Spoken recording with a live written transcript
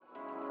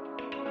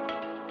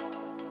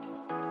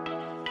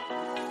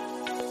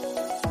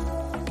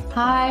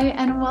Hi,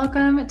 and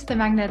welcome to the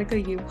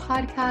Magnetically You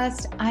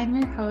podcast. I'm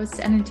your host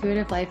and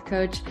intuitive life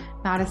coach,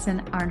 Madison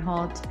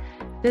Arnholt.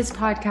 This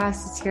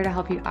podcast is here to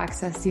help you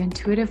access the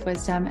intuitive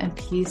wisdom and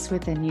peace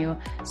within you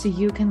so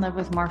you can live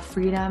with more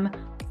freedom,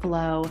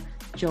 flow,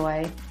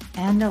 joy,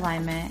 and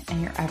alignment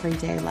in your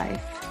everyday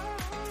life.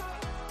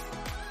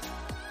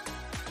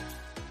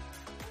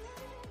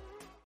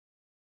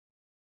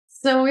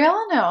 So we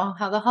all know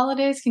how the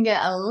holidays can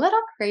get a little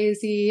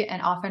crazy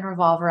and often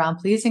revolve around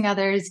pleasing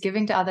others,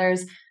 giving to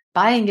others,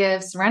 buying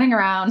gifts, running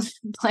around,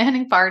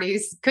 planning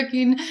parties,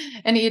 cooking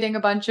and eating a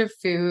bunch of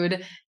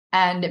food,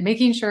 and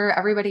making sure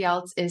everybody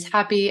else is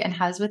happy and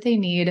has what they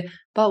need.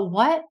 But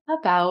what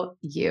about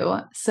you?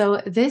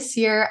 So this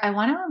year, I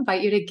want to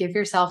invite you to give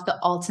yourself the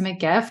ultimate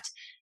gift,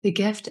 the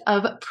gift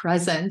of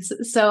presents.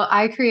 So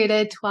I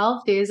created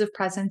 12 days of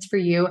presents for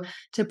you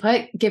to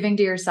put giving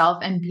to yourself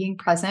and being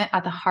present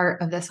at the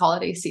heart of this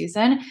holiday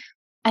season.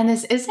 And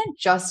this isn't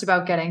just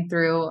about getting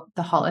through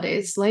the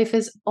holidays. Life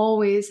is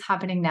always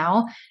happening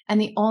now. And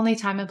the only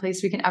time and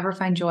place we can ever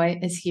find joy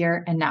is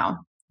here and now.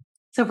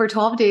 So for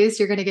 12 days,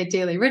 you're going to get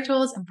daily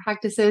rituals and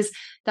practices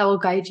that will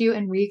guide you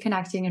in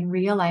reconnecting and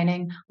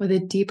realigning with a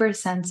deeper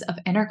sense of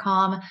inner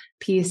calm,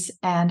 peace,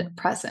 and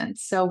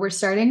presence. So we're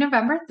starting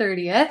November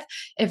 30th.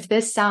 If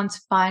this sounds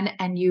fun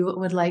and you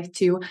would like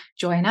to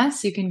join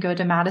us, you can go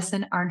to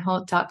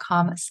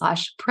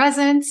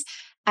madisonarnholt.com/presents.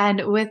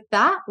 And with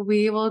that,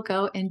 we will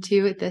go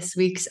into this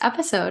week's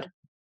episode.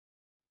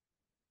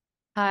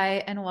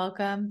 Hi, and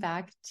welcome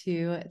back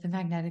to the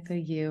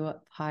Magnetically You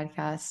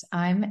podcast.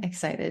 I'm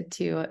excited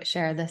to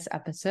share this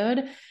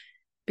episode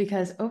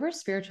because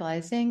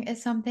over-spiritualizing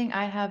is something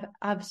I have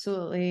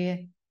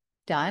absolutely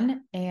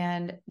done.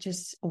 And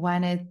just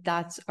when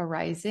that's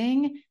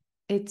arising,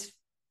 it's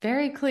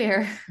very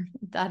clear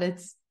that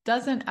it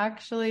doesn't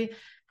actually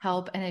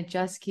help, and it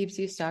just keeps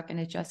you stuck and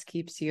it just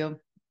keeps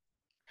you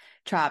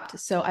trapped.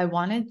 So I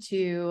wanted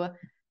to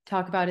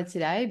talk about it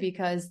today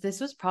because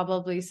this was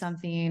probably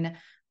something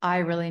I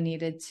really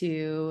needed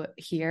to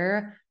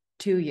hear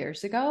 2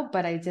 years ago,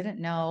 but I didn't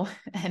know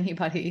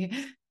anybody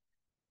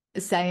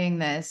saying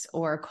this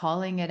or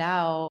calling it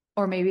out,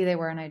 or maybe they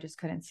were and I just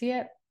couldn't see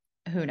it.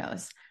 Who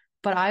knows?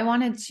 But I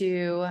wanted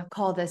to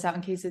call this out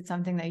in case it's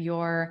something that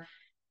you're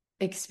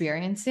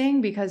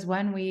experiencing, because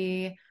when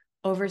we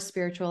over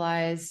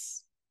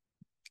spiritualize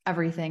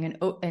everything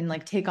and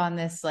like take on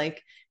this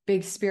like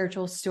big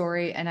spiritual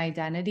story and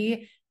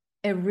identity,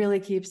 it really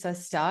keeps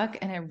us stuck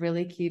and it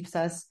really keeps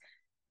us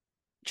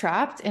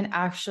trapped and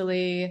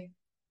actually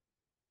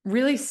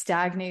really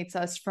stagnates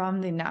us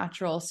from the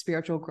natural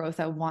spiritual growth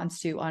that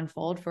wants to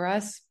unfold for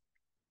us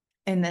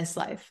in this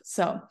life.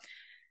 So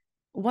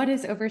what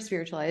is over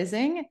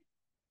spiritualizing?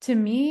 To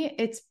me,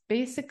 it's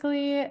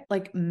basically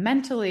like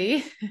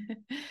mentally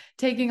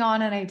taking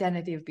on an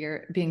identity of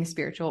being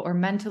spiritual, or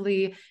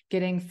mentally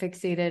getting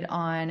fixated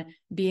on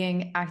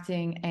being,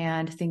 acting,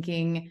 and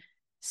thinking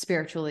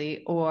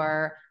spiritually,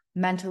 or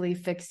mentally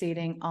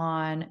fixating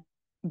on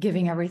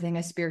giving everything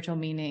a spiritual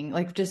meaning,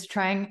 like just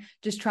trying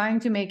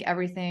to make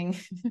everything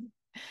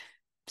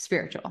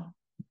spiritual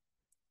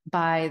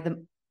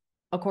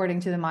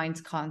according to the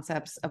mind's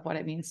concepts of what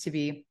it means to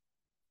be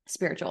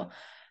spiritual.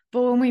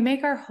 But when we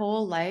make our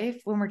whole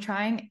life, when we're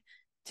trying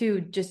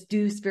to just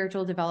do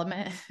spiritual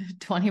development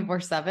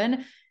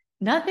 24/7,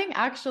 nothing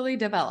actually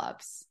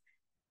develops.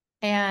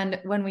 And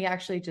when we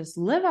actually just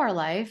live our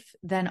life,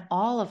 then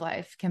all of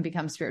life can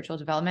become spiritual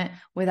development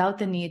without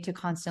the need to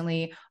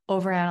constantly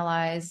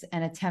overanalyze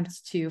and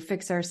attempt to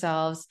fix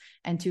ourselves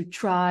and to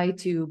try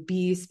to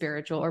be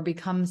spiritual or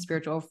become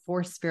spiritual or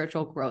force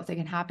spiritual growth. It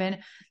can happen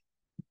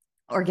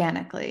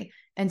organically.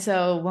 And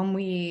so when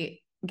we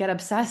get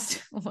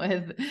obsessed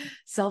with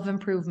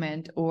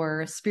self-improvement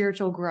or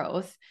spiritual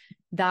growth,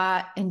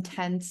 that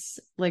intense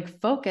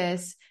like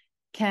focus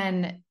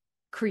can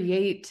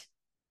create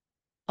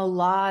a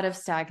lot of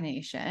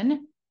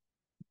stagnation,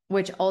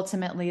 which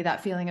ultimately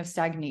that feeling of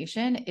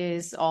stagnation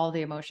is all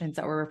the emotions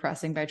that we're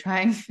repressing by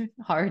trying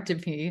hard to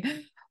be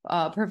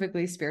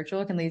perfectly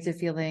spiritual. It can lead to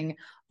feeling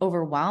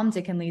overwhelmed.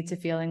 It can lead to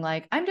feeling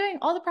like I'm doing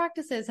all the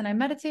practices and I'm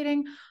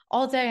meditating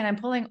all day and I'm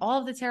pulling all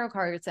of the tarot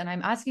cards and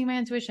I'm asking my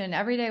intuition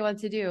every day what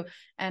to do.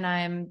 And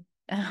I'm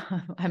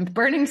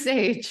burning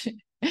sage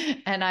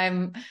and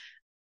I'm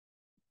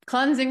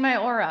cleansing my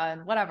aura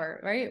and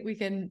whatever, right? We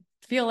can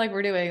feel like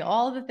we're doing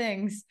all the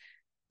things,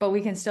 but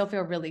we can still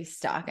feel really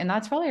stuck. And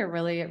that's probably a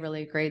really,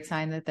 really great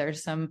sign that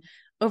there's some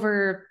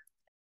over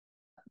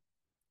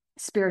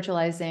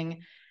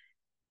spiritualizing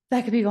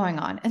that could be going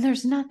on. And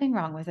there's nothing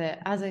wrong with it.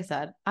 As I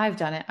said, I've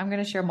done it. I'm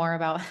going to share more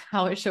about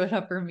how it showed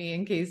up for me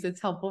in case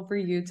it's helpful for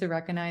you to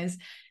recognize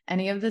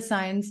any of the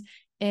signs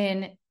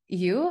in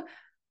you.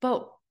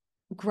 But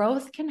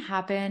growth can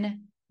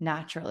happen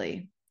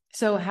naturally.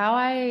 So how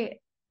I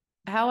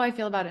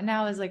feel about it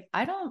now is like,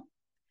 I don't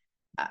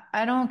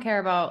care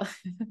about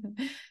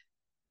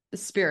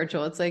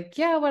spiritual. It's like,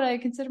 yeah, would I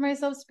consider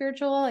myself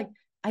spiritual? Like,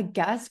 I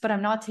guess, but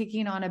I'm not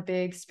taking on a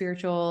big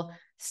spiritual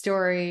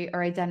story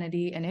or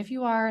identity. And if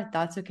you are,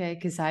 that's okay,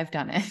 because I've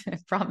done it. I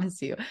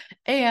promise you.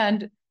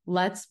 And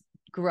let's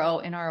grow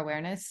in our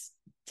awareness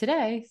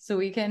today so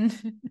we can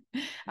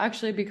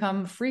actually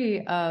become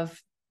free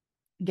of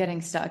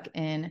getting stuck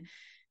in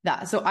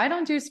that. So I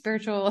don't do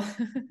spiritual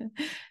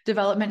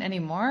development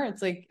anymore.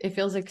 It's like, it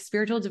feels like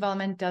spiritual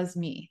development does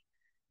me.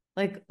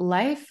 Like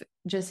life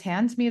just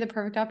hands me the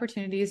perfect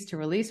opportunities to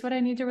release what I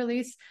need to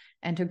release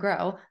and to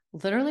grow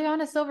literally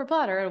on a silver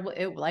platter.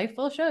 Life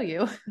will show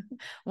you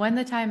when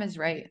the time is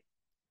right.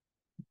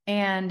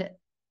 And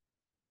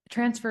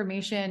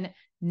transformation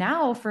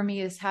now for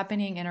me is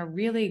happening in a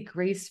really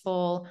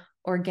graceful,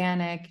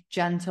 organic,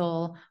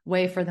 gentle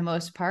way for the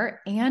most part,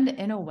 and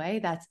in a way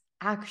that's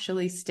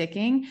actually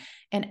sticking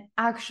and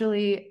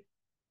actually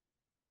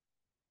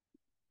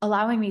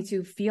allowing me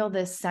to feel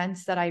this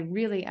sense that I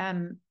really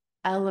am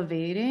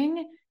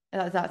elevating.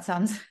 That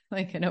sounds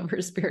like an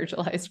over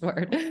spiritualized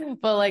word,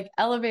 but like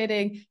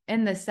elevating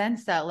in the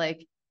sense that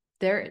like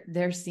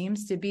there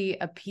seems to be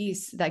a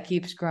peace that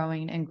keeps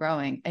growing and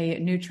growing, a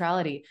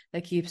neutrality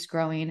that keeps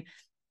growing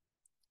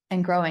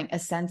and growing, a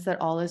sense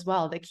that all is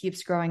well that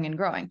keeps growing and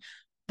growing.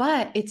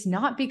 But it's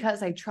not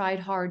because I tried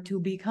hard to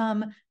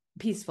become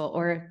peaceful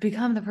or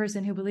become the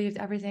person who believed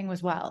everything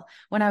was well.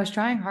 When I was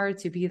trying hard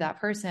to be that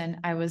person,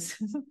 I was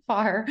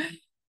far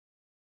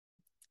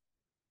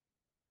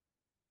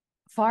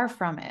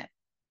from it.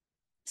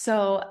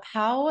 So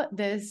how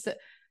this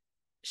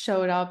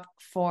showed up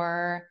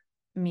for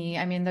me,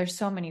 I mean, there's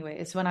so many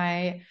ways. When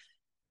I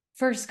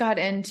first got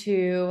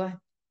into,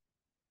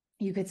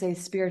 you could say,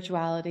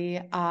 spirituality,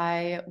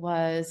 I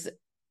was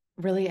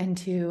really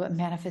into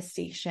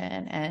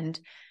manifestation and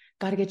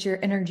got to get your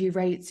energy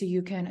right so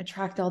you can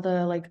attract all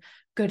the like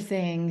good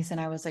things.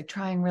 And I was like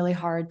trying really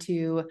hard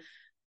to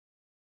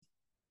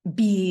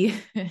be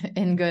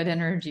in good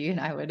energy, and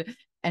I would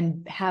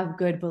and have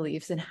good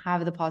beliefs and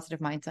have the positive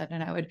mindset.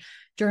 And I would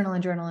journal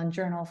and journal and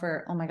journal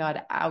for, oh my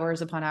God,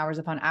 hours upon hours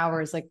upon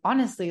hours. Like,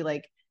 honestly,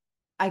 like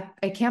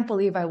I can't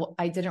believe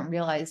I didn't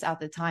realize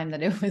at the time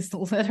that it was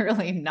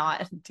literally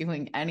not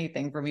doing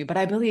anything for me, but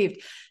I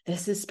believed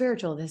this is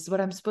spiritual. This is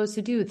what I'm supposed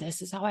to do.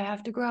 This is how I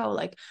have to grow.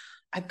 Like,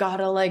 I've got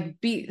to like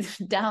beat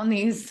down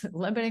these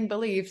limiting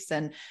beliefs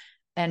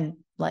and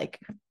like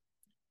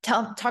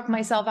talk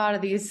myself out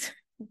of these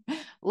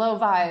low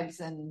vibes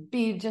and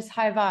be just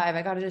high vibe.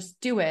 I got to just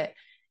do it.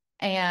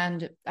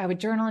 And I would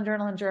journal and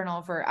journal and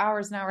journal for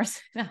hours and hours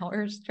and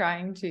hours,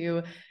 trying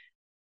to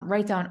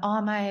write down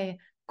all my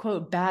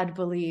quote bad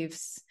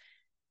beliefs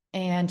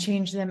and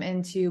change them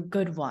into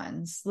good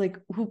ones. Like,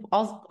 who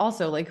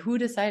also like who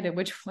decided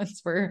which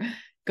ones were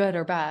good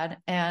or bad?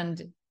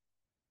 And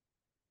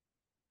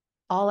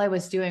all I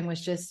was doing was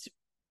just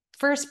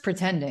first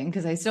pretending,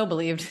 because I still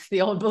believed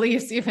the old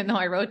beliefs, even though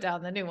I wrote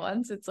down the new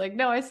ones. It's like,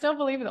 no, I still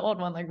believe the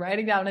old one. Like,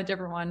 writing down a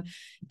different one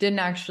didn't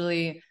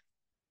actually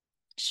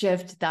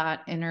shift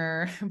that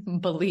inner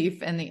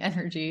belief and the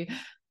energy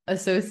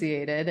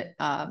associated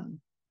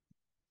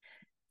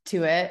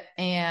to it.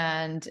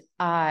 And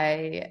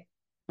I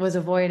was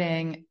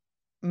avoiding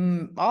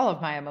all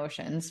of my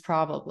emotions,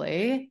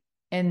 probably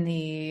in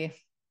the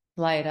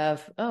light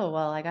of, oh,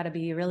 well, I got to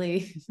be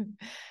really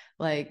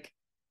like,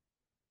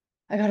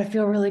 I got to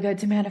feel really good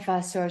to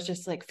manifest. So I was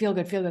just like, feel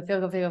good, feel good, feel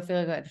good, feel good,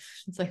 feel good.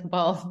 It's like,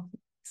 well,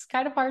 it's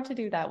kind of hard to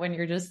do that when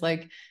you're just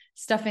like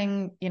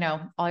stuffing,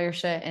 all your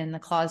shit in the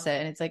closet.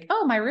 And it's like,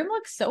 oh, my room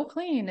looks so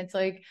clean. It's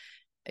like,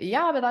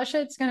 yeah, but that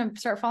shit's going to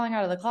start falling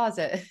out of the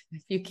closet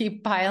if you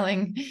keep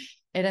piling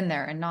it in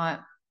there and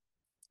not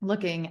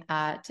looking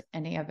at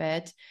any of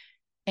it.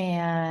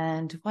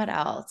 And what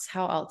else?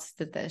 How else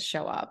did this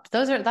show up?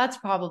 That's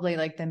probably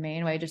like the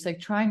main way, just like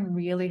trying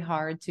really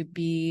hard to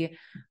be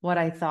what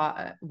I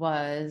thought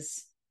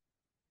was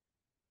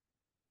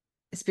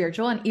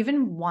spiritual, and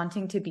even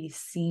wanting to be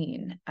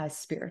seen as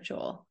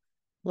spiritual.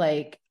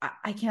 Like,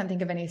 I can't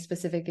think of any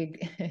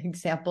specific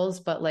examples,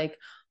 but like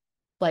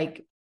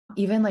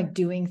even like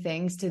doing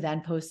things to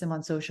then post them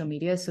on social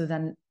media. So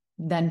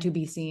then to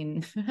be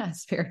seen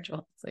as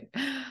spiritual. It's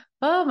like,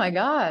 oh my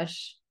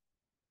gosh,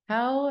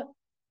 how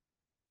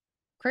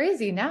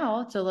crazy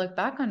now to look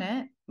back on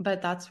it.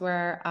 But that's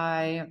where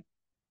I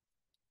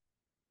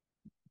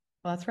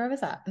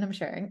was at, and I'm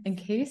sharing in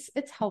case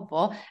it's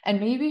helpful. And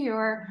maybe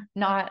you're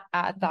not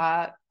at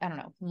that, I don't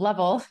know,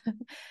 level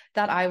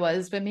that I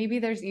was, but maybe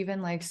there's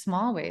even like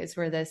small ways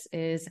where this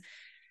is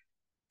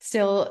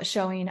still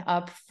showing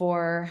up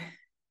for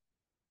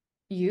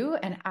you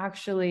and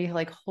actually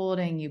like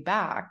holding you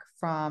back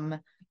from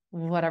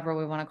whatever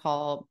we want to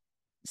call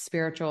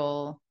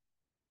spiritual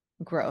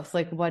growth.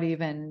 Like, what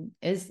even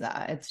is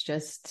that? It's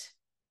just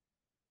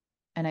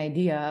an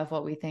idea of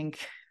what we think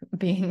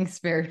being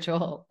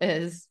spiritual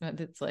is. But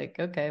it's like,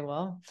 okay,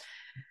 well,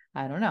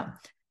 I don't know.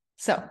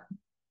 So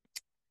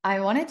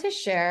I wanted to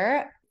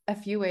share a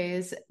few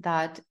ways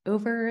that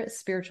over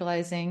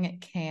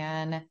spiritualizing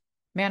can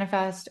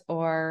manifest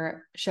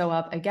or show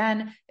up.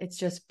 Again, it's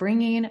just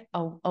bringing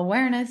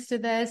awareness to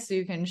this so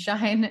you can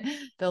shine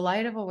the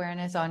light of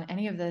awareness on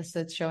any of this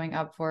that's showing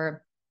up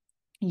for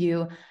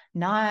you,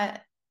 not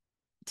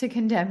to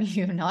condemn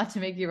you, not to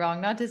make you wrong,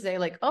 not to say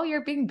like, oh,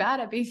 you're being bad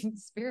at being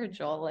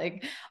spiritual.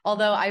 Like,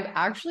 although I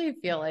actually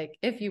feel like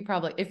if you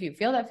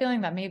feel that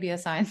feeling, that may be a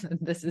sign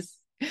that this is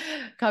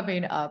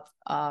coming up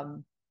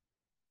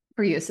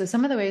for you. So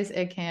some of the ways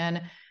it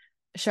can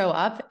show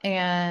up,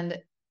 and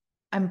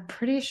I'm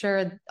pretty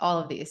sure all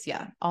of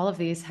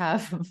these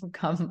have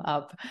come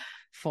up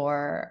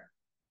for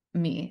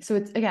me. So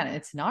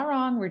it's not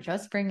wrong. We're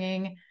just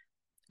bringing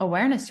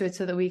awareness to it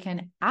so that we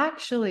can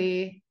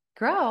actually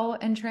grow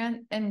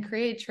and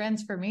create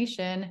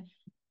transformation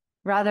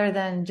rather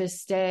than just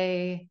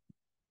stay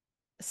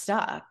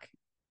stuck.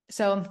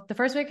 So the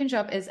first way it can show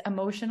up is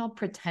emotional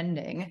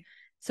pretending.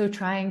 So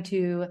trying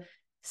to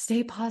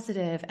stay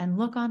positive and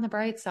look on the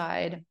bright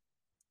side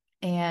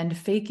and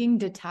faking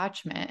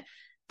detachment.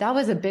 That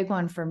was a big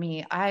one for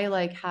me. I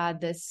like had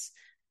this,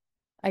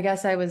 I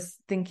guess I was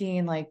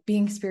thinking like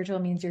being spiritual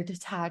means you're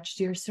detached,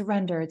 you're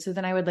surrendered. So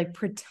then I would like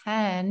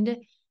pretend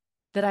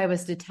that I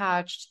was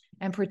detached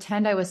and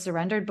pretend I was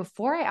surrendered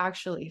before I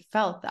actually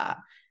felt that.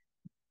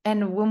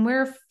 And when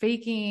we're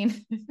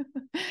faking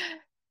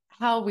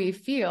how we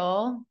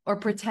feel or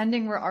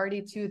pretending we're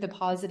already to the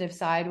positive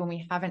side when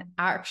we haven't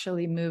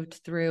actually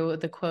moved through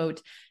the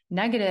quote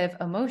negative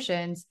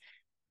emotions,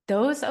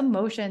 those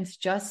emotions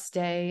just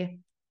stay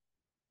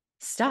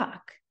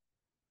stuck.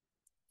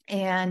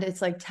 And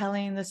it's like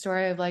telling the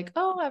story of like,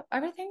 oh,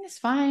 everything is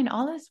fine,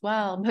 all is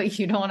well, but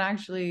you don't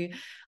actually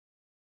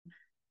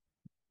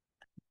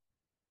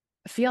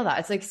feel that.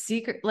 It's like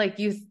secret, like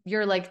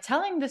you're like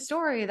telling the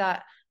story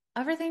that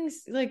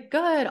everything's like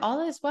good,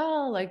 all is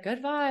well, like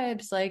good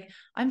vibes, like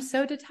I'm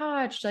so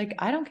detached, like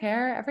I don't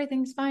care,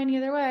 everything's fine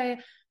either way.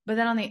 But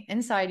then on the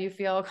inside, you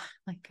feel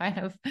like kind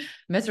of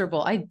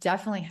miserable. I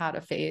definitely had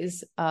a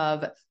phase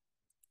of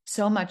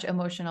so much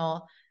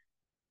emotional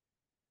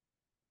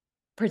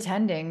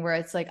pretending where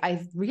it's like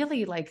I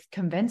really like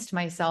convinced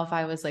myself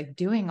I was like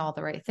doing all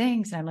the right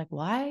things. And I'm like,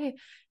 why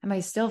am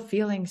I still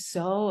feeling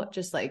so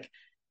just like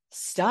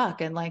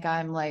stuck? And like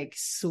I'm like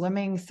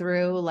swimming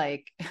through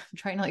like I'm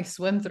trying to like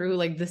swim through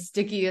like the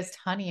stickiest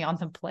honey on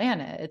the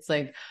planet. It's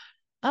like,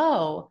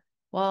 oh,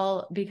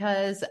 well,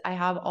 because I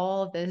have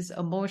all of this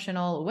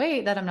emotional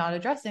weight that I'm not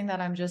addressing,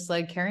 that I'm just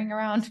like carrying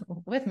around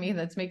with me,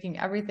 that's making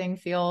everything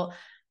feel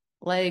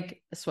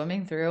like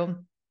swimming through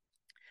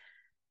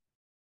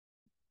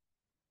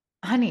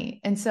honey.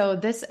 And so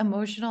this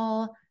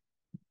emotional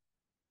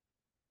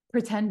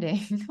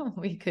pretending,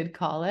 we could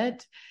call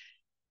it,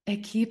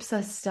 it keeps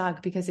us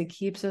stuck because it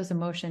keeps those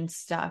emotions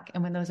stuck.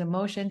 And when those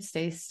emotions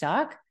stay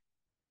stuck,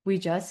 we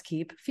just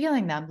keep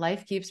feeling them.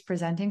 Life keeps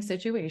presenting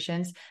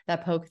situations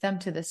that poke them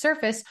to the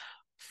surface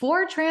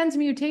for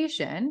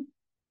transmutation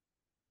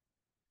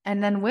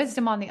and then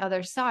wisdom on the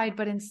other side.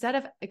 But instead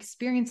of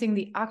experiencing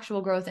the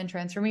actual growth and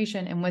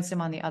transformation and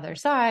wisdom on the other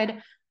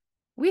side,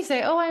 we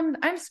say, oh,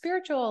 I'm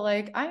spiritual,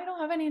 like I don't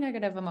have any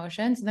negative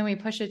emotions, and then we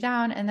push it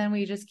down, and then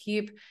we just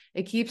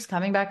it keeps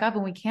coming back up,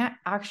 and we can't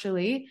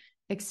actually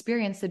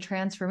experience the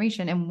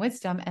transformation and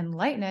wisdom and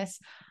lightness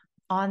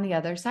on the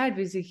other side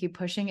because we keep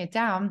pushing it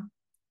down.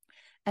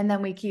 And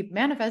then we keep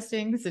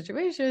manifesting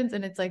situations,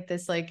 and it's like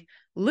this like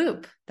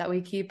loop that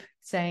we keep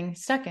saying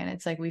stuck in.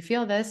 It's like we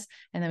feel this,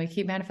 and then we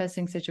keep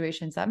manifesting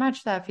situations that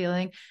match that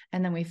feeling,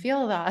 and then we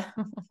feel that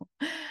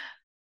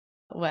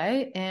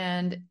way,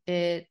 and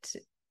it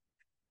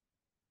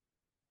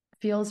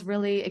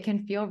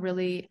can feel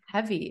really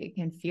heavy. It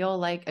can feel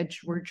like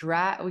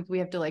we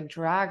have to like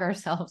drag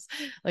ourselves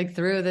like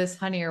through this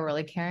honey, or we're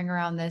like carrying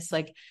around this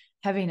like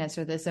heaviness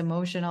or this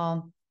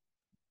emotional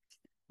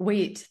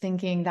weight,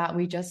 thinking that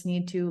we just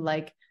need to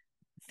like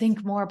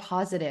think more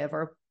positive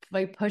or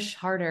like push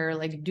harder,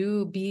 like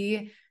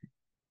be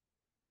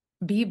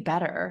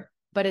better.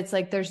 But it's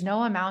like there's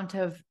no amount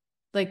of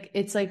like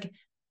it's like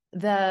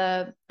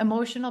the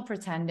emotional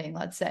pretending,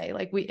 let's say,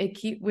 like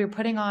we've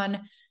put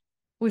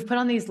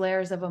on these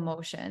layers of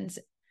emotions.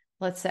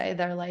 Let's say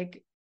they're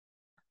like,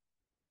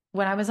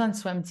 when I was on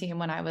swim team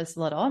when I was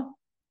little,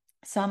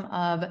 some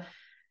of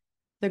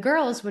the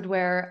girls would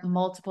wear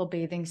multiple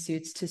bathing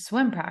suits to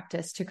swim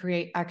practice to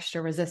create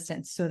extra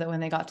resistance so that when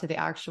they got to the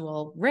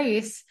actual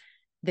race,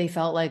 they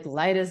felt like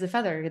light as a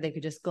feather. They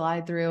could just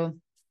glide through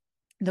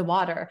the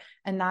water.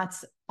 And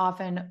that's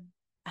often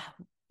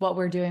what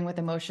we're doing with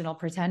emotional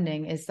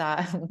pretending, is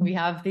that we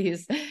have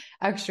these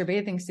extra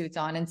bathing suits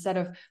on instead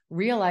of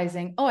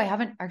realizing, oh, I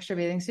have an extra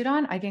bathing suit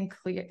on.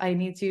 I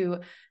need to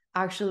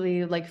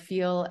actually like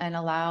feel and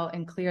allow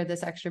and clear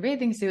this extra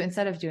bathing suit.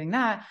 Instead of doing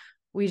that,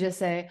 we just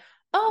say,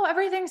 oh,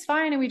 everything's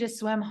fine. And we just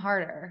swim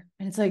harder.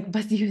 And it's like,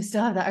 but you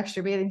still have the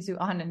extra bathing suit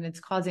on, and it's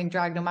causing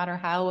drag no matter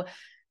how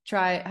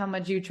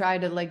much you try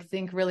to like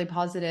think really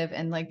positive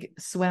and like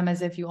swim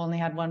as if you only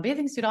had one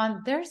bathing suit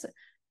on. There's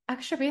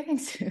extra bathing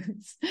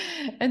suits.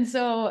 And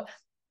so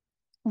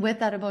with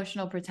that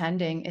emotional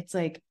pretending, it's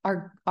like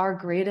our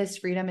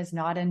greatest freedom is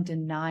not in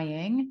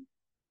denying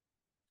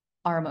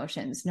our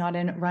emotions, not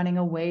in running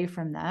away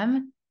from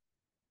them.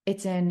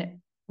 It's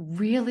in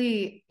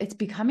it's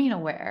becoming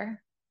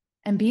aware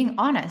and being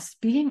honest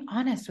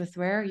with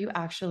where you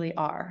actually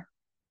are.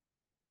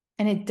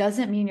 And it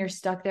doesn't mean you're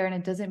stuck there, and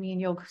it doesn't mean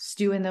you'll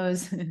stew in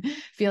those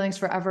feelings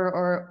forever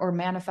or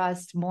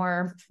manifest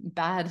more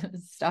bad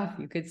stuff,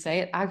 you could say.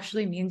 It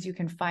actually means you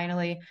can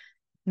finally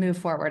move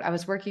forward. I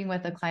was working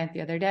with a client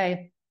the other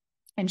day,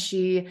 and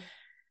she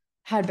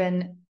had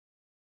been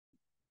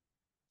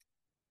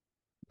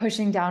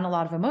pushing down a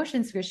lot of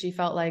emotions because she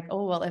felt like,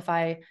 oh, well, if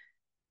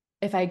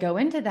I go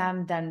into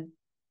them, then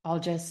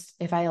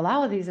if I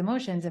allow these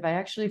emotions, if I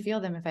actually feel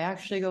them, if I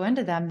actually go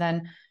into them,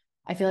 then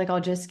I feel like I'll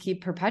just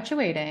keep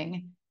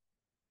perpetuating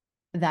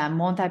them.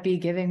 Won't that be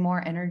giving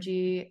more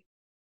energy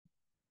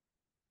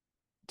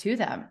to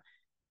them?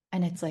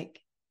 And it's like,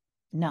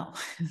 no,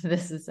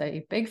 this is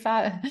a big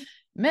fat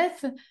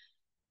myth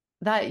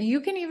that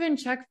you can even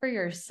check for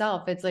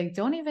yourself. It's like,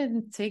 don't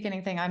even take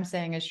anything I'm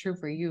saying as true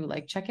for you.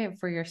 Like, check it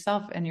for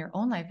yourself in your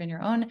own life, in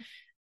your own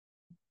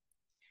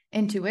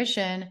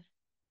intuition.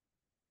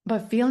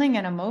 But feeling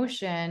an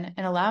emotion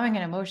and allowing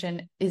an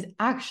emotion is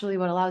actually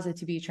what allows it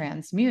to be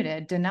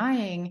transmuted.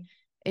 Denying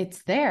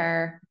it's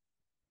there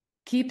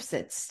keeps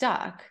it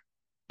stuck.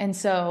 And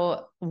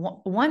so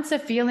once a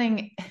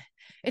feeling,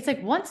 it's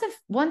like once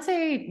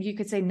you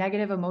could say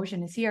negative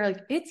emotion is here,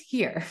 like it's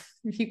here.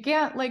 You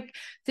can't like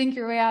think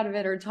your way out of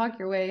it or talk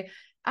your way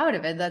out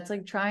of it. That's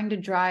like trying to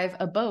drive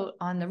a boat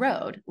on the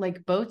road.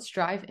 Like boats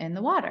drive in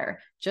the water,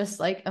 just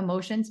like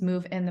emotions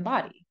move in the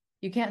body.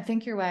 You can't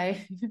think your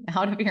way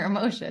out of your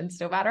emotions,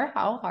 no matter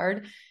how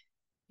hard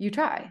you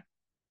try.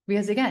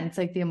 Because again, it's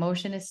like the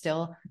emotion is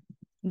still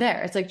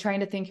there. It's like trying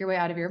to think your way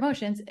out of your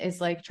emotions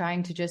is like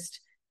trying to just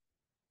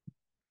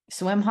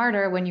swim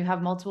harder when you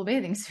have multiple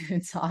bathing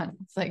suits on.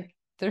 It's like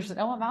there's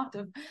no amount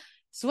of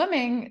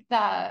swimming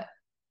that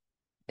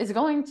is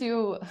going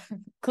to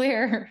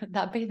clear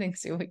that bathing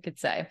suit, we could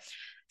say.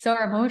 So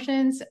our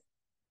emotions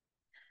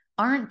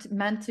aren't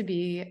meant to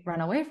be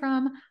run away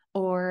from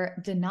or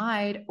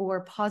denied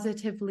or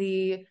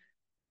positively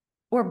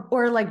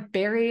or like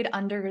buried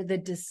under the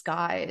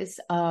disguise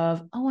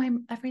of, oh,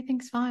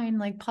 everything's fine,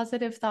 like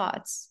positive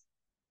thoughts.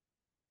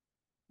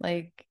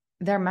 Like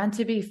they're meant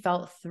to be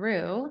felt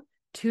through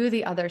to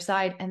the other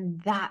side.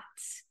 And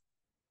that's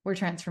where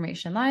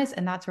transformation lies.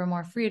 And that's where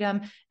more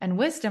freedom and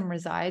wisdom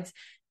resides.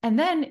 And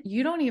then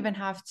you don't even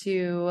have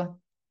to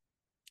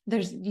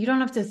you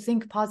don't have to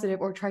think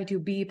positive or try to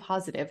be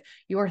positive.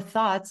 Your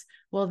thoughts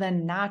will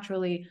then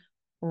naturally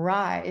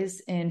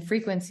rise in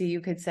frequency, you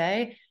could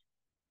say,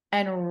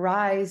 and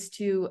rise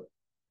to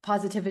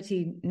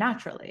positivity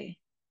naturally.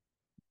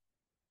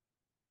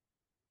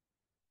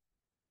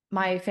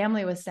 My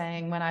family was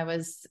saying when I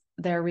was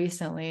there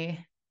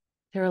recently,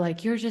 they were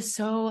like, you're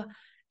so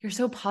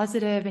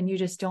positive and you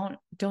just don't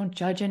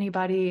judge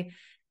anybody.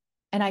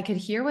 And I could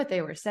hear what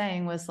they were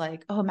saying was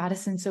like, oh,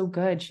 Madison's so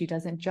good. She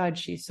doesn't judge.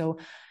 She's so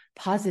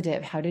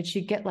positive. How did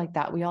she get like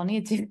that? We all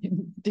need to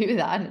do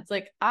that. And it's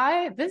like,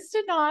 this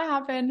did not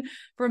happen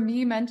from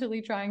me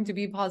mentally trying to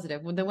be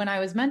positive. When I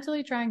was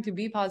mentally trying to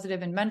be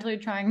positive and mentally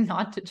trying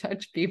not to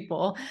judge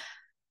people,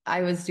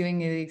 I was doing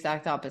the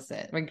exact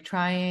opposite. Like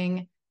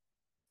trying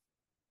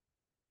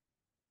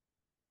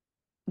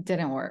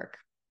didn't work.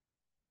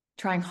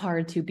 Trying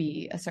hard to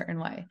be a certain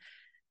way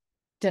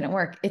didn't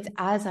work. It's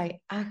as I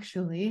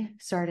actually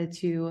started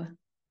to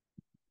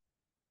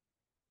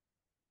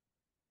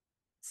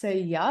say,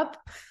 yup,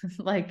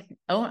 like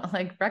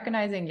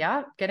recognizing,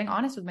 yeah, getting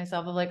honest with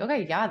myself of like,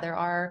 okay, yeah, there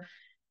are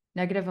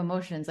negative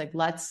emotions. Like,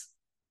 let's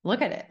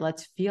look at it.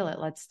 Let's feel it.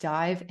 Let's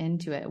dive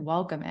into it,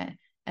 welcome it.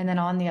 And then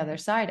on the other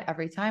side,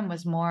 every time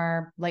was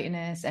more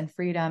lightness and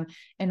freedom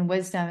and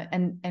wisdom.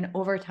 And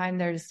over time,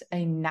 there's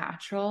a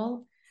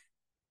natural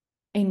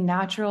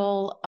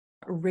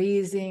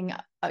raising,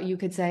 you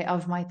could say,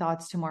 of my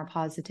thoughts to more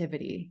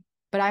positivity.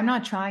 But I'm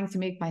not trying to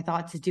make my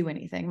thoughts do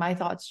anything. My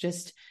thoughts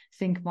just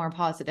think more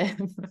positive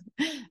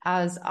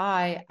as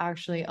I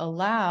actually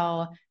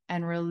allow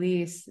and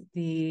release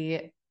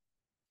the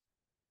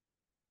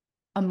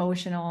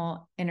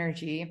emotional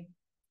energy,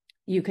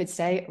 you could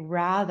say,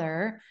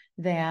 rather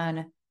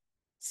than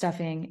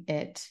stuffing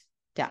it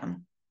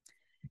down.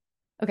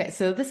 Okay,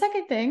 so the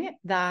second thing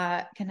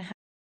that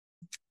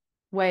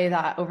way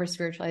that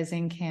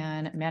over-spiritualizing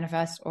can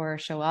manifest or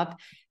show up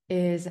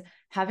is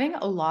having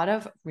a lot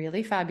of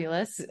really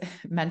fabulous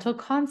mental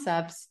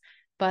concepts,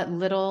 but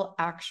little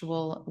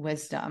actual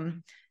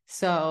wisdom.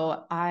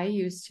 So I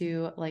used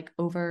to like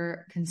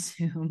over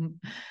consume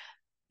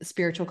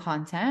spiritual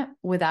content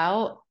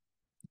without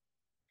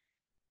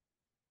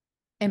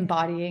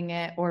embodying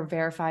it or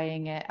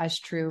verifying it as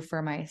true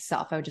for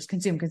myself. I would just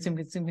consume.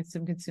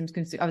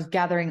 I was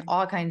gathering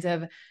all kinds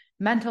of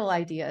mental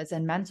ideas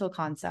and mental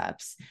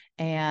concepts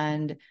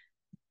and,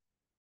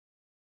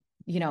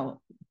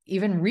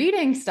 even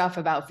reading stuff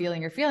about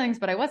feeling your feelings,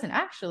 but I wasn't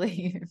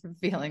actually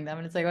feeling them.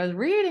 And it's like, I was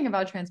reading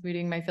about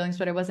transmuting my feelings,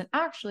 but I wasn't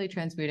actually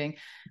transmuting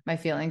my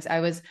feelings.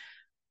 I was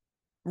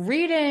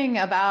reading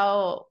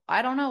about,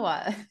 I don't know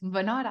what,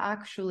 but not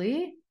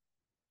actually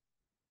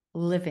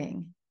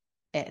living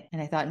it.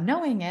 And I thought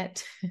knowing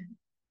it,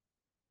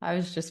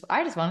 I just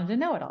wanted to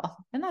know it all,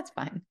 and that's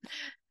fine.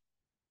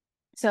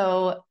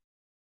 So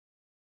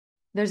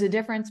there's a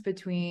difference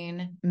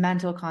between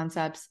mental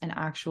concepts and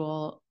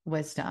actual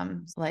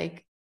wisdom.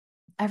 Like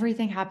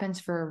everything happens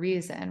for a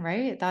reason,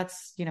 right?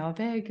 That's, a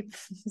big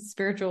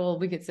spiritual,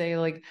 we could say,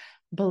 like,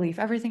 belief.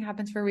 Everything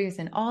happens for a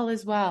reason. All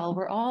is well.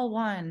 We're all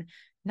one.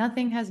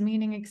 Nothing has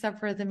meaning except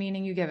for the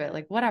meaning you give it.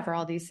 Like whatever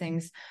all these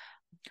things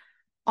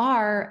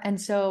are. And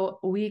so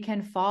we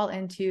can fall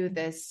into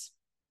this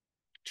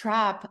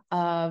trap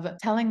of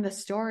telling the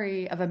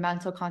story of a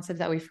mental concept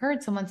that we've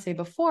heard someone say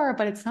before,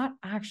 but it's not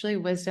actually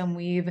wisdom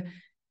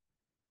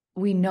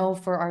we know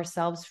for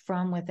ourselves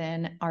from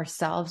within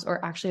ourselves,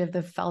 or actually have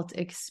the felt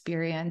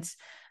experience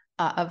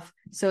of.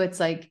 So it's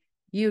like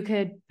you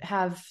could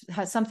have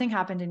something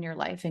happened in your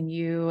life, and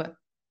you,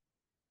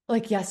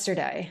 like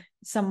yesterday,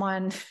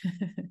 someone's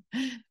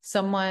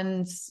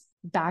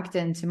backed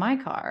into my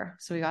car.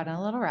 So we got in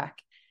a little wreck.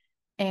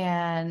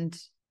 And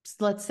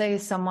let's say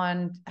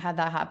someone had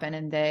that happen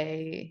and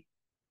they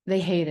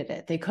hated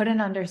it. They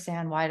couldn't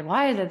understand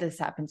why did this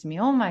happen to me?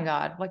 Oh my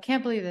God, I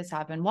can't believe this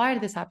happened. Why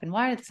did this happen?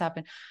 Why did this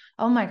happen?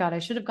 Oh my God, I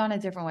should have gone a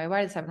different way. Why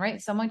did this happen?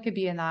 Right? Someone could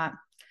be in that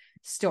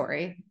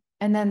story.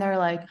 And then they're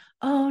like,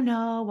 oh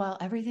no, well,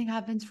 everything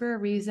happens for a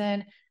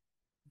reason.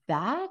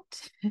 That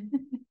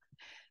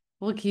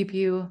will keep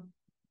you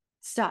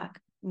stuck.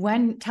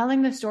 When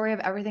telling the story of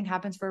everything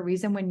happens for a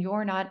reason, when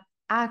you're not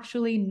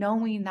actually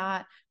knowing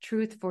that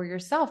truth for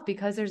yourself,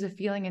 because there's a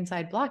feeling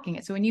inside blocking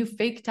it. So when you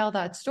fake tell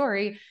that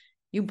story,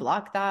 you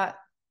block that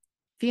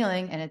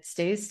feeling and it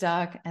stays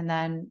stuck. And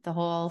then the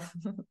whole,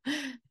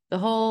 the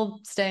whole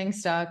staying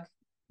stuck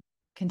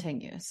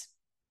continues.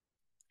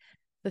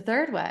 The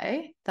third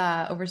way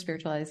that over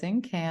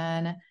spiritualizing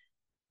can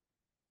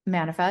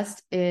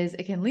manifest is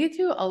it can lead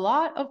to a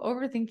lot of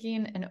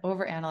overthinking and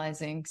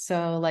overanalyzing.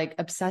 So like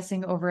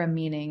obsessing over a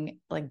meaning,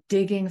 like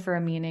digging for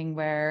a meaning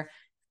where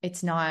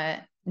it's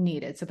not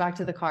needed. So back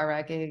to the car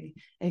wreck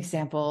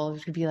example,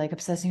 it could be like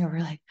obsessing over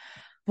like,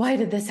 why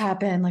did this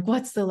happen? Like,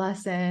 what's the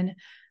lesson?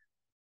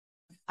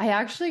 I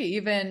actually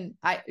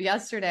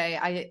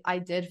yesterday I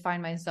did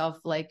find myself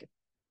like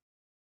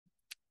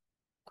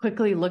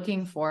quickly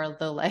looking for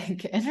the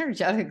like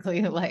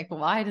energetically, like,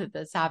 why did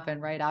this happen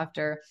right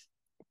after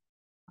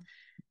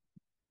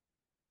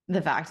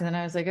the fact? And then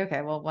I was like,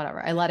 okay, well,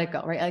 whatever. I let it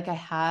go, right? Like I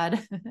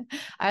had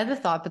the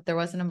thought, but there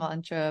wasn't a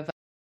bunch of,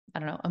 I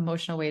don't know,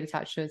 emotional weight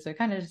attached to it. So I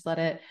kind of just let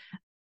it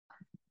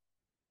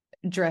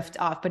drift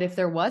off. But if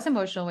there was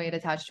emotional weight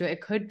attached to it,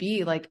 it could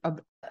be like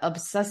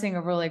obsessing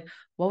over like,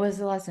 what was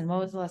the lesson? What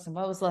was the lesson?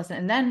 What was the lesson?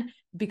 And then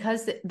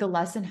because the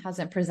lesson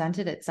hasn't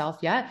presented itself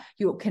yet,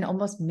 you can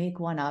almost make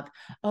one up.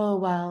 Oh,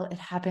 well, it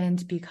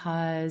happened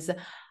because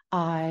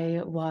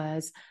I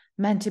was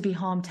meant to be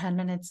home 10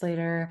 minutes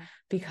later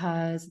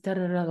because da,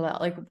 da, da, da,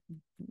 like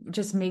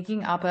just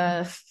making up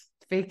a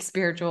fake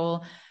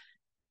spiritual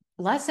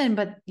lesson,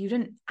 but you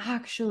didn't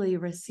actually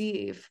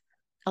receive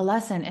a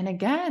lesson. And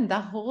again,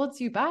 that holds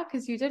you back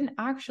because you didn't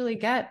actually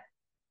get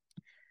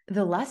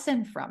the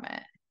lesson from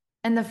it.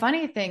 And the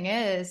funny thing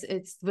is,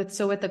 it's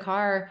with the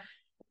car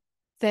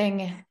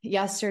thing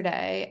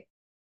yesterday,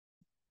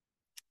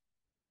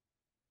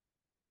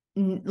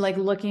 like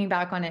looking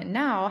back on it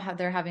now, how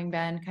there having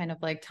been kind of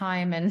like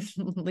time and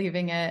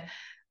leaving it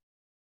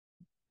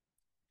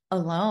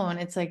alone,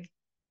 it's like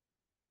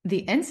the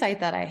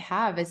insight that I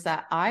have is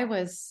that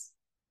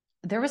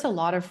there was a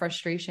lot of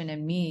frustration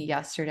in me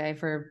yesterday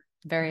for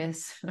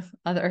various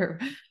other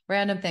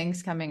random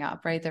things coming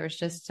up, right? There was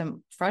just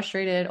some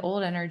frustrated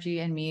old energy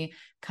in me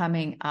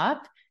coming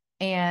up,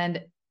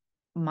 and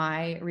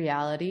my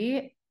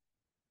reality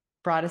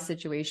brought a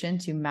situation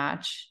to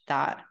match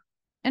that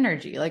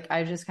energy. Like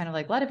I just kind of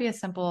like let it be as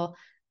simple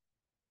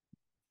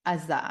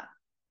as that.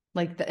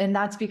 Like, and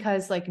that's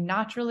because like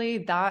naturally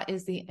that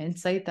is the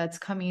insight that's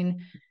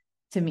coming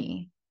to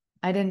me.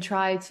 I didn't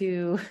try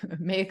to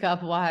make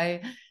up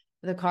why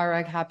the car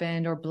wreck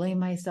happened or blame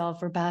myself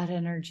for bad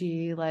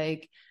energy.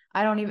 Like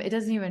it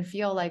doesn't even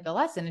feel like a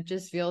lesson. It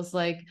just feels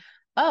like,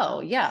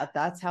 oh yeah,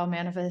 that's how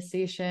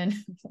manifestation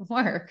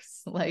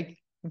works. Like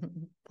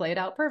played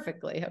out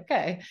perfectly.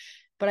 Okay.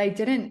 But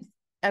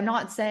I'm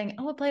not saying,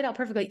 oh, it played out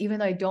perfectly, even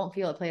though I don't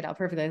feel it played out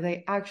perfectly.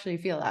 Like, I actually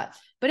feel that.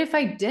 But if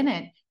I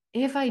didn't,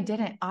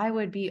 I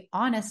would be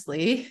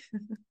honestly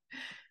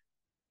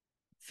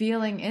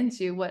feeling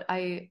into what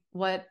I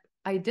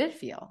did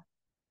feel.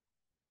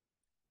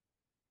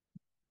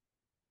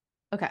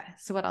 Okay,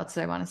 so what else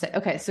did I want to say?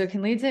 Okay, so it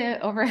can lead to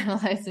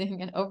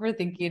overanalyzing and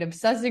overthinking,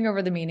 obsessing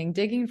over the meaning,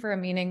 digging for a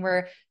meaning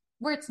where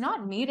it's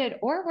not needed,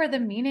 or where the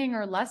meaning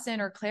or lesson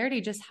or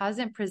clarity just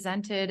hasn't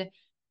presented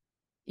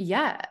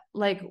yet.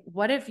 Like,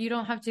 what if you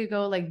don't have to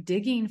go like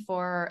digging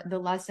for the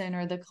lesson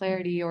or the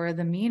clarity or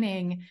the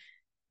meaning,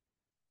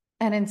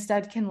 and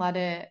instead can let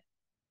it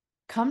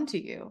come to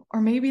you?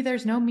 Or maybe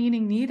there's no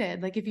meaning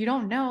needed. Like if you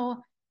don't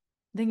know,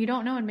 then you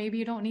don't know, and maybe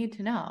you don't need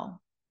to know.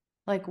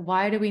 Like,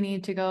 why do we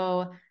need to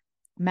go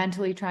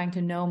mentally trying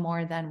to know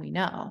more than we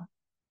know?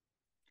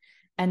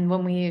 And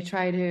when we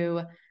try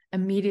to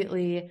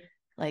immediately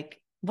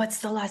like, what's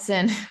the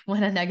lesson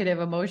when a negative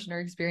emotion or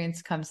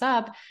experience comes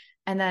up,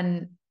 and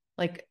then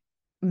like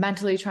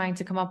mentally trying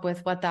to come up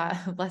with what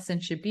that lesson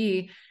should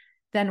be,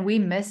 then we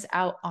miss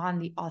out on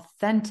the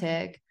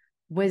authentic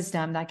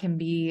wisdom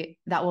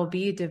that will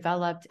be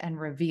developed and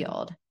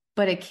revealed.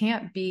 But it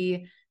can't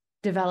be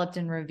developed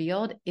and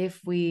revealed if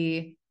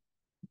we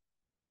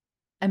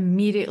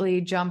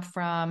immediately jump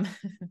from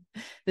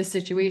the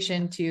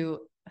situation to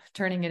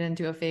turning it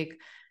into a fake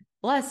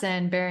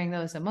lesson, bearing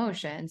those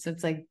emotions. So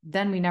it's like,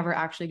 then we never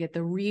actually get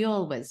the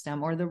real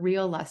wisdom or the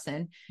real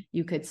lesson,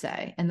 you could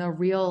say, and the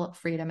real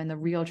freedom and the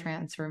real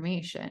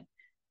transformation.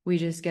 We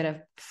just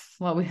get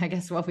what we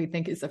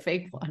think is a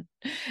fake one.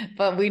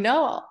 But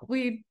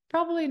we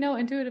probably know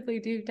intuitively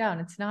deep down,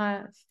 it's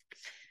not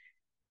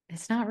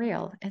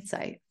real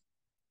insight.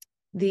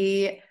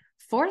 The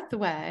fourth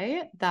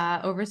way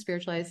that over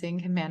spiritualizing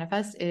can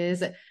manifest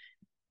is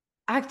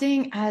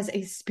acting as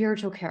a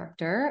spiritual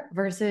character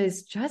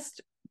versus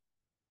just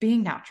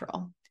being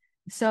natural.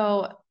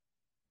 So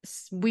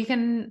we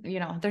can,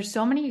 there's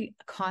so many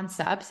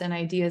concepts and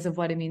ideas of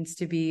what it means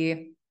to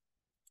be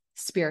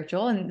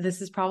spiritual. And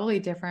this is probably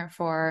different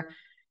for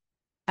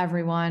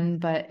everyone,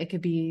 but it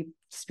could be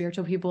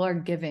spiritual people are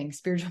giving,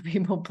 spiritual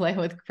people play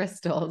with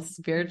crystals,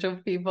 spiritual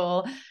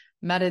people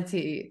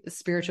meditate,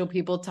 spiritual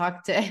people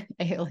talk to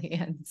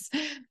aliens,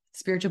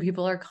 spiritual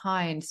people are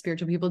kind,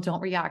 spiritual people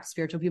don't react,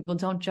 spiritual people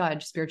don't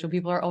judge, spiritual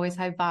people are always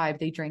high vibe,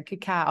 they drink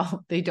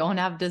cacao, they don't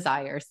have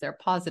desires, they're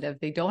positive,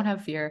 they don't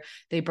have fear,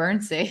 they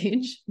burn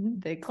sage,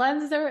 they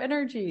cleanse their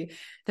energy,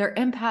 they're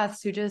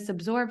empaths who just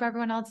absorb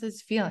everyone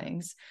else's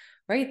feelings,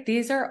 right?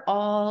 These are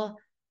all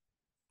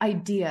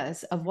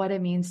ideas of what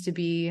it means to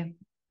be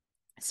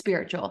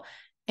spiritual.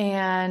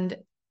 And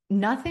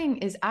nothing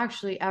is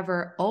actually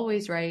ever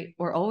always right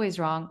or always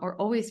wrong or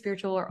always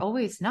spiritual or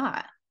always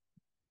not.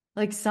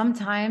 Like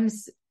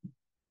sometimes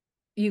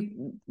the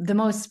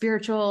most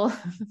spiritual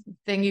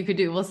thing you could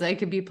do, we'll say,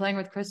 could be playing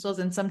with crystals.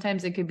 And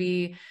sometimes it could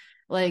be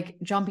like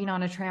jumping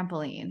on a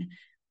trampoline.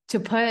 To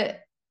put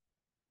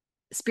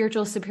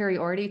spiritual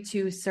superiority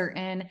to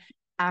certain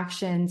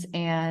actions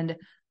and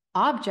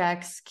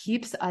objects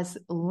keeps us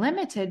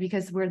limited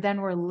because we're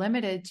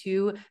limited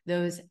to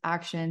those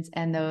actions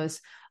and those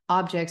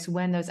objects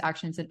when those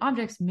actions and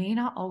objects may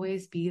not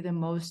always be the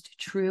most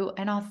true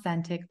and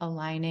authentic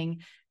aligning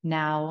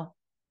now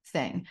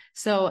thing.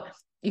 So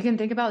you can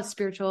think about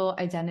spiritual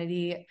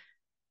identity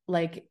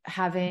like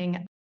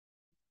having,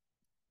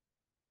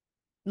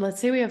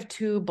 let's say we have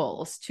two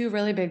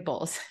really big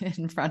bowls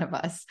in front of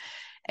us.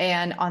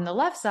 And on the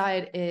left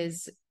side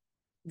is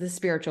the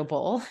spiritual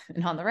bowl,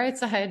 and on the right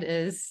side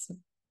is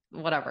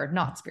whatever,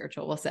 not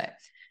spiritual, we'll say.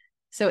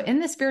 So in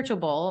the spiritual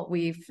bowl,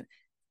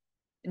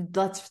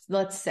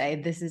 let's say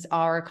this is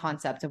our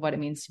concept of what it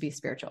means to be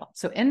spiritual.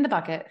 So in the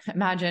bucket,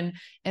 imagine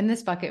in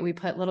this bucket, we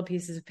put little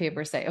pieces of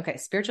paper, say, okay,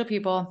 spiritual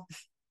people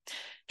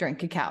drink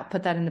cacao,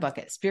 put that in the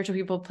bucket. Spiritual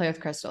people play with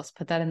crystals,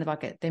 put that in the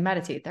bucket. They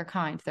meditate, they're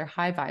kind, they're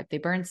high vibe, they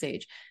burn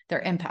sage,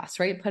 they're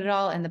empaths, right? Put it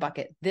all in the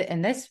bucket.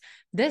 And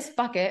this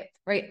bucket,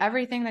 right?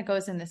 Everything that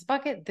goes in this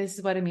bucket, this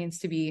is what it means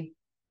to be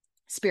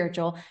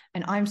spiritual.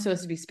 And I'm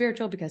supposed to be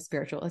spiritual because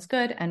spiritual is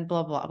good and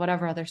blah, blah,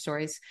 whatever other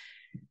stories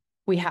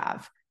we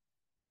have.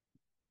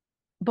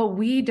 But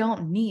we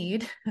don't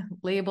need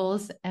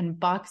labels and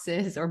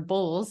boxes or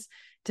bowls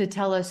to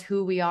tell us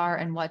who we are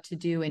and what to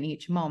do in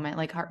each moment.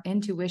 Like our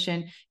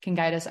intuition can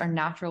guide us, our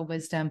natural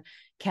wisdom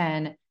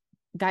can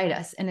guide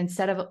us. And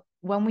instead of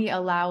when we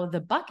allow the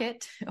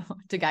bucket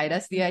to guide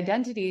us, the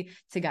identity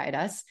to guide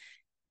us,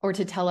 or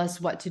to tell us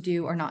what to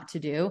do or not to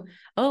do.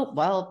 Oh,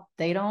 well,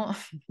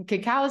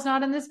 cacao is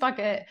not in this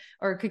bucket,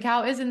 or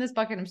cacao is in this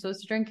bucket. I'm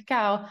supposed to drink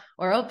cacao,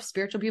 or, oh,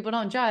 spiritual people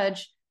don't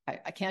judge.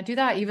 I can't do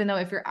that. Even though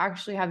if you're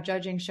actually have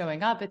judging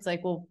showing up, it's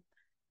like, well,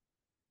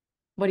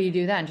 what do you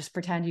do then? Just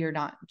pretend you're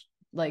not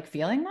like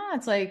feeling that?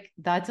 It's like,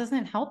 that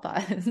doesn't help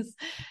us.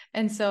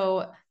 And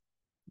so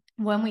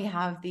when we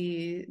have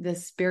the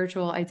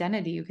spiritual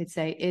identity, you could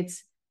say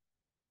it's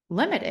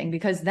limiting,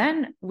 because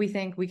then we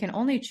think we can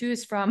only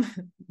choose from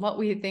what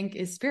we think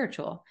is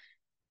spiritual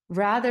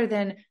rather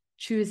than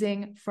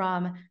choosing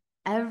from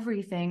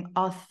everything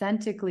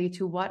authentically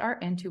to what our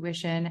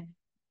intuition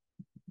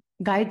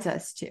guides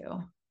us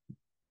to.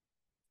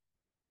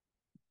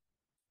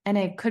 And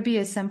it could be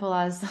as simple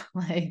as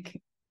like,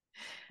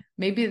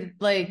 maybe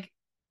like,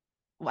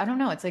 I don't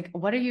know. It's like,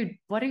 what are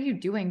you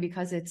doing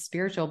because it's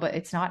spiritual, but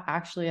it's not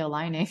actually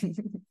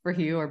aligning for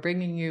you or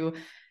bringing you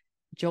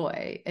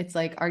joy? It's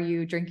like, are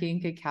you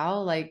drinking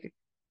cacao like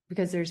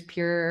because there's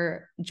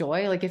pure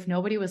joy? Like if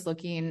nobody was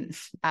looking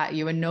at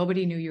you and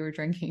nobody knew you were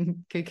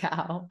drinking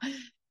cacao,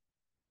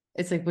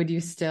 it's like, would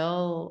you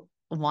still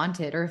want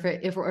it? Or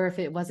if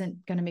it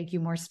wasn't going to make you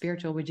more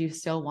spiritual, would you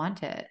still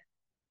want it?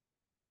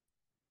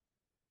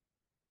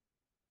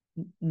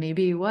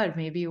 Maybe you would,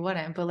 maybe you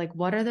wouldn't. But like,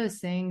 what are those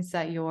things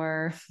that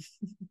you're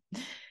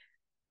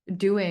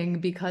doing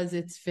because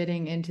it's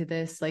fitting into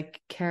this like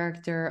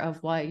character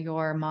of what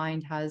your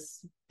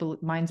mind's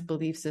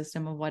belief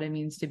system of what it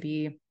means to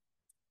be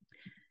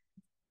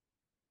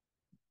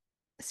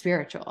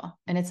spiritual?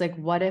 And it's like,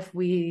 what if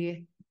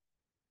we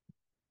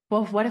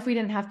well, what if we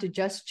didn't have to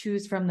just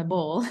choose from the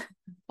bowl?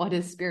 What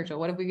is spiritual?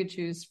 What if we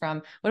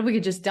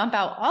could just dump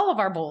out all of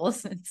our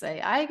bowls and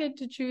say, I get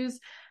to choose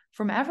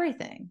from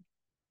everything?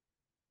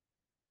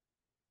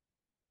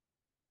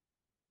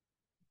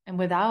 And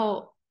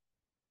without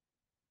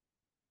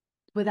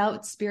the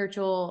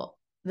spiritual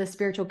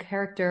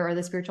character or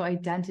the spiritual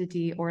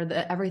identity or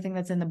the everything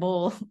that's in the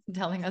bowl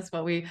telling us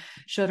what we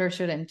should or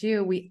shouldn't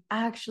do, we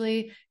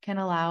actually can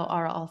allow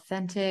our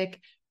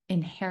authentic,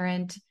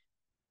 inherent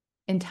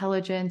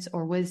intelligence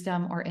or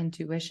wisdom or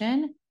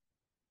intuition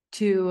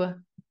to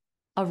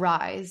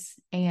arise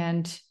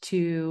and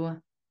to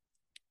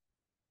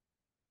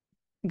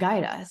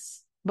guide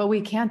us. But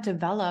we can't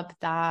develop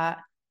that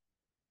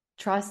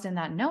trust and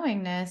that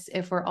knowingness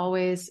if we're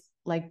always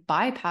like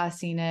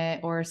bypassing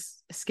it or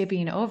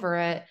skipping over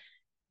it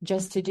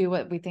just to do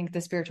what we think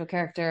the spiritual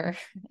character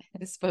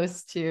is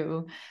supposed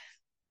to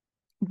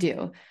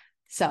do.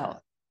 So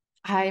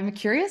I'm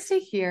curious to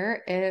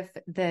hear if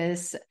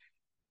this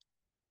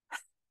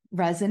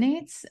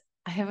resonates.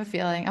 I have a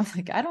feeling, I'm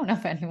like, I don't know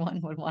if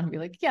anyone would want to be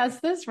like, yes,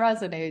 this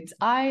resonates.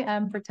 I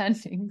am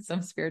pretending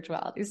some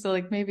spirituality. So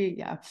like maybe,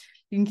 yeah,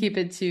 you can keep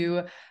it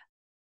to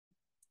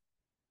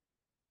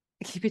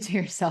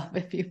yourself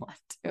if you want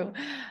to.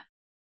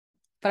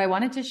 But I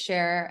wanted to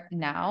share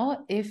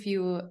now, if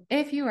you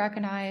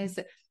recognize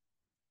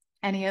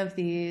any of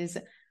these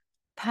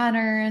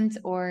patterns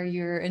or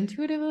you're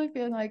intuitively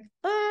feeling like,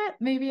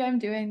 maybe I'm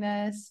doing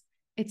this,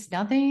 it's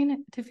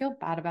nothing to feel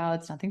bad about.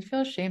 It's nothing to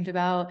feel ashamed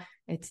about.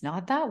 It's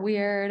not that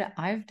weird.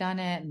 I've done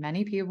it.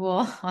 Many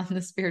people on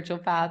the spiritual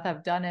path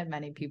have done it.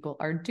 Many people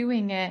are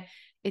doing it.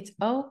 It's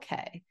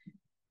okay.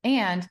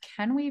 And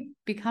can we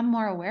become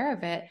more aware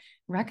of it?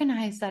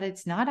 Recognize that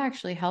it's not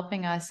actually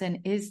helping us. And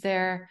is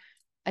there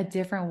a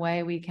different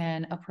way we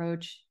can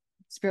approach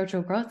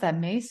spiritual growth that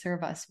may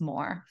serve us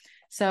more?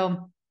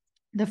 So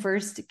the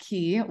first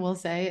key we'll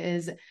say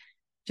is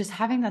just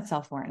having that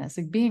self-awareness,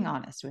 like being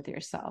honest with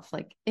yourself.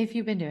 Like if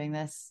you've been doing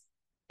this,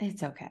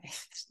 it's okay.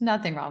 There's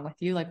nothing wrong with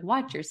you. Like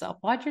watch yourself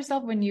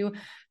when you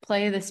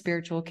play the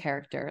spiritual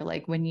character,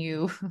 like when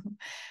you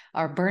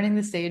are burning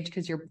the stage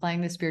because you're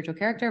playing the spiritual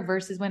character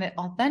versus when it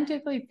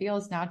authentically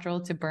feels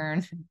natural to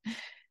burn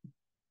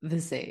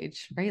the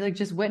sage, right? Like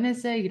just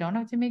witness it. You don't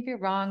have to make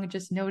it wrong.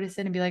 Just notice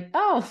it and be like,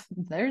 oh,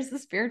 there's the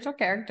spiritual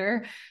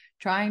character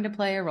trying to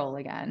play a role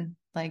again.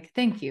 Like,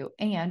 thank you.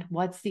 And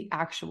what's the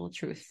actual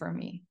truth for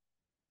me?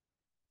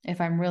 If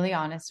I'm really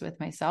honest with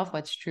myself,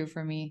 what's true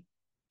for me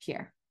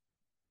here?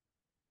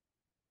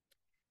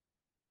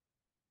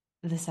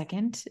 The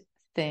second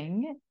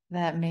thing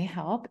that may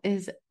help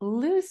is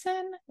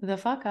loosen the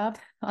fuck up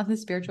on the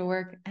spiritual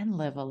work and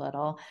live a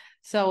little.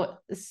 So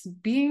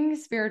being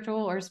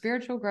spiritual or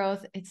spiritual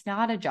growth, it's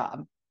not a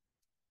job.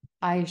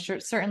 I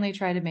certainly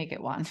try to make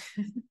it one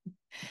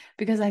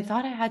because I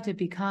thought I had to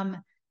become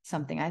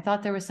something. I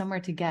thought there was somewhere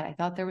to get. I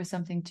thought there was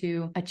something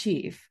to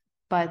achieve,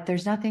 but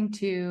there's nothing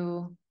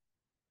to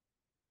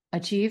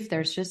achieve.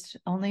 There's just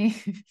only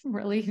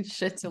really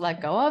shit to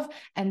let go of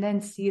and then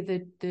see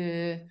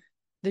the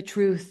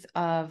truth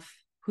of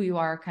who you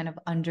are kind of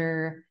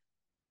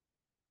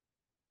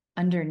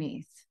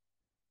underneath.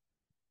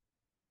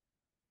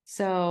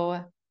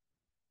 So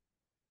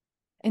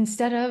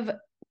instead of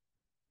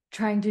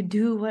trying to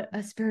do what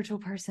a spiritual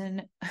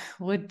person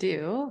would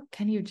do,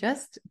 can you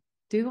just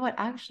do what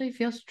actually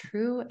feels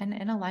true and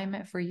in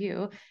alignment for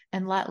you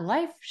and let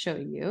life show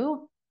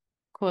you,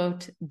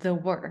 quote, the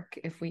work,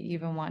 if we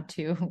even want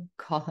to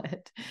call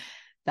it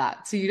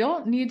that. So you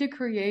don't need to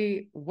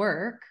create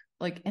work,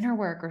 like inner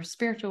work or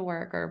spiritual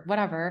work or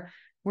whatever,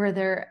 where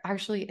there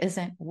actually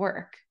isn't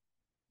work.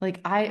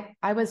 Like I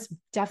was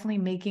definitely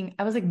making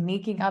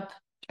up,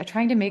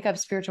 trying to make up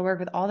spiritual work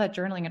with all that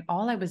journaling. And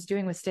all I was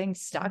doing was staying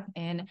stuck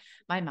in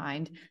my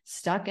mind,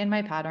 stuck in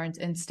my patterns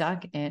and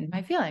stuck in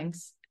my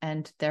feelings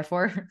and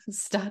therefore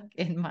stuck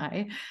in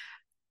my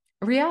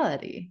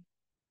reality.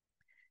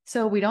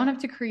 So we don't have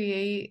to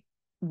create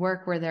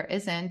work where there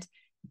isn't.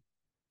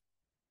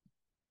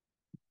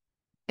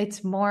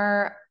 It's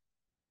more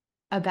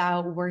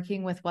about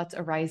working with what's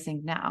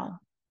arising now.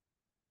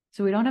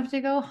 So we don't have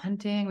to go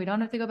hunting. We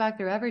don't have to go back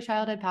through every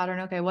childhood pattern.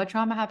 Okay, what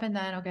trauma happened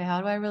then? Okay,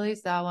 how do I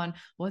release that one?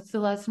 What's the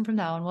lesson from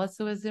that one? What's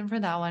the wisdom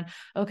from that one?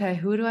 Okay,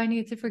 who do I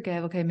need to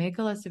forgive? Okay, make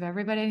a list of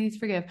everybody I need to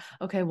forgive.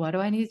 Okay, what do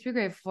I need to be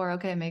grateful for?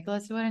 Okay, make a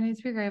list of what I need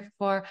to be grateful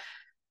for.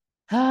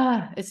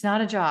 It's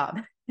not a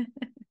job.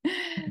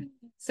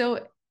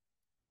 So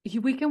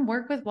we can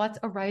work with what's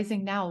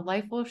arising now.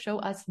 Life will show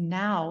us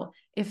now.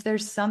 If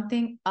there's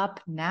something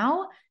up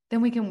now, then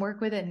we can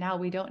work with it now.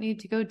 We don't need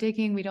to go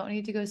digging. We don't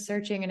need to go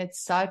searching. And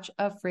it's such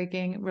a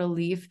freaking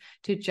relief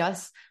to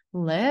just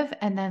live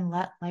and then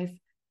let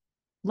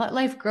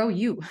life grow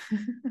you.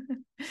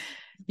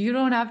 You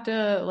don't have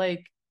to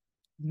like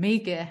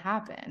make it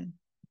happen.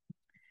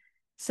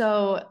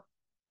 So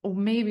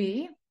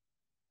maybe,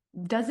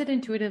 does it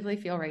intuitively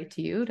feel right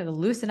to you to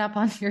loosen up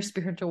on your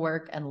spiritual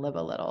work and live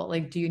a little?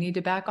 Like, do you need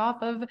to back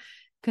off of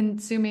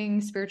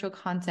consuming spiritual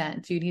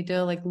content? Do you need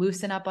to like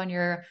loosen up on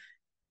your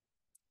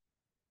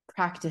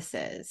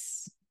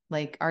practices?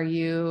 Like, are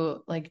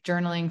you like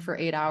journaling for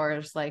 8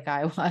 hours like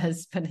I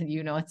was, but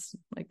it's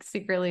like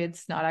secretly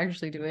it's not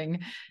actually doing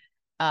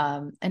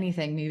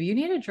anything. Maybe you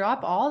need to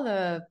drop all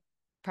the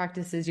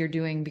practices you're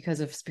doing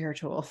because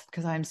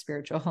I'm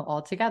spiritual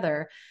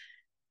altogether.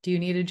 Do you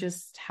need to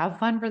just have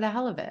fun for the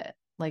hell of it?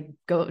 Like,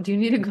 do you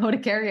need to go to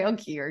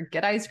karaoke or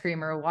get ice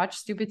cream or watch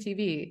stupid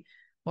TV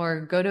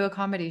or go to a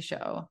comedy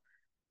show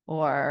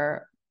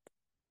or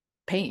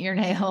paint your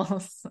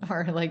nails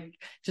or like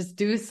just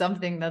do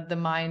something that the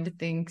mind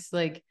thinks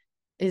like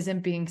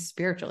isn't being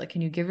spiritual? Like,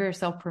 can you give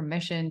yourself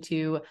permission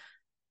to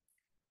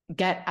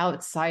get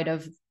outside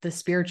of the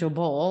spiritual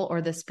bowl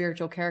or the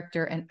spiritual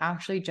character and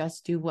actually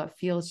just do what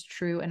feels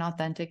true and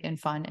authentic and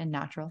fun and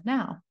natural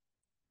now?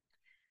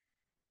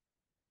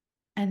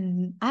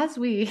 And as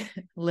we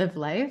live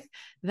life,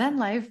 then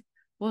life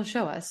will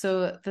show us.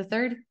 So the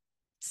third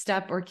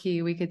step or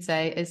key we could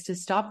say is to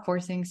stop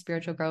forcing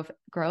spiritual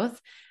growth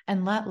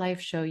and let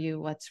life show you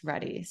what's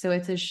ready. So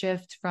it's a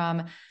shift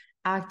from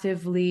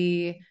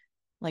actively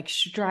like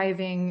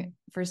striving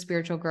for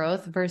spiritual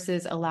growth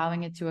versus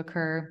allowing it to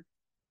occur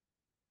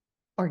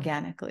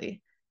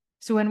organically.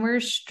 So when we're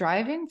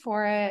striving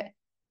for it,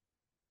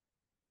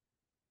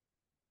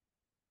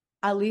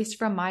 at least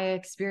from my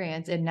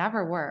experience, it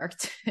never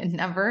worked. It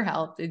never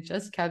helped. It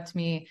just kept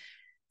me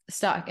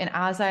stuck. And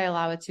as I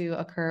allow it to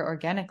occur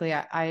organically,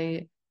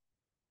 I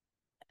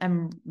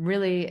am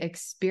really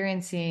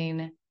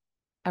experiencing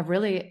a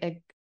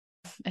really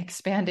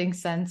expanding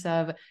sense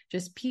of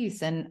just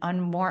peace and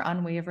more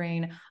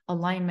unwavering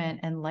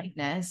alignment and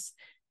lightness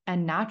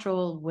and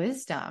natural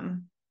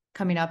wisdom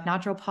coming up,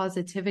 natural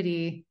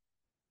positivity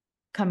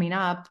coming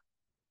up.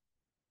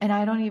 And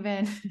I don't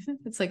even,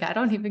 it's like, I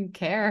don't even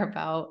care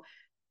about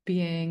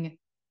being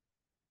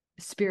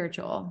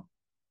spiritual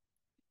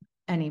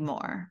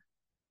anymore.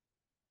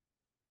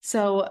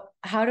 So,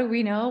 how do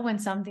we know when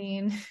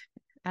something,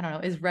 I don't know,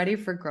 is ready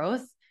for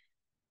growth?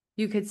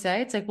 You could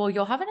say it's like, well,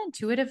 you'll have an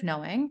intuitive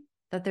knowing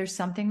that there's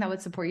something that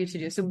would support you to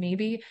do. So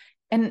maybe,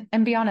 and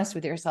be honest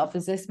with yourself.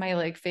 Is this my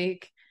like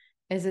fake?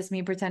 Is this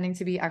me pretending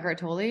to be Eckhart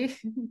Tolle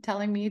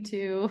telling me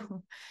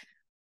to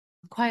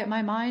quiet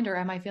my mind, or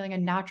am I feeling a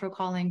natural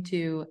calling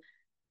to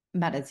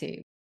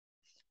meditate?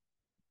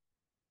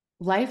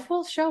 Life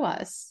will show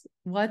us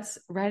what's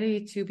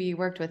ready to be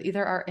worked with.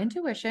 Either our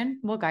intuition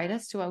will guide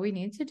us to what we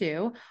need to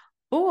do,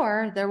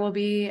 or there will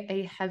be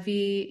a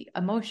heavy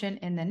emotion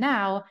in the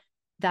now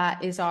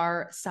that is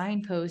our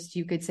signpost,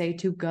 you could say,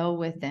 to go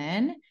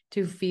within,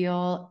 to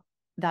feel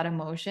that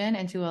emotion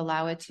and to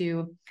allow it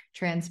to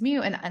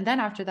transmute. And then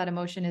after that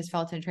emotion is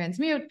felt and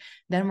transmute,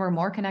 then we're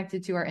more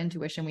connected to our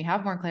intuition. We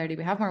have more clarity,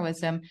 we have more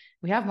wisdom,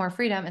 we have more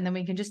freedom, and then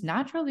we can just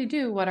naturally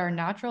do what our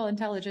natural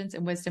intelligence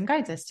and wisdom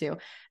guides us to.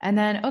 And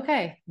then,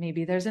 okay,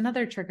 maybe there's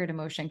another triggered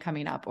emotion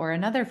coming up or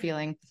another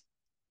feeling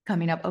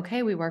coming up.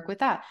 Okay, we work with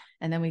that.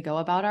 And then we go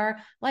about our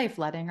life,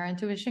 letting our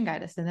intuition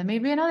guide us. And then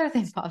maybe another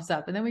thing pops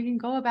up and then we can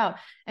go about.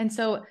 And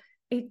so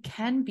it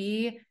can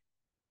be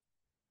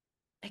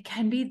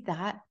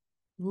that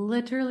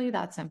literally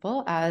that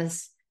simple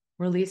as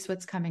release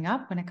what's coming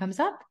up when it comes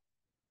up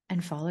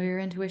and follow your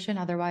intuition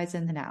otherwise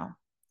in the now.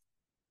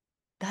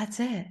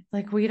 That's it.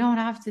 Like, we don't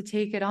have to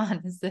take it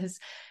on as this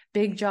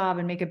big job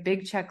and make a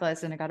big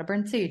checklist. And I got to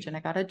burn sage and I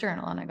got to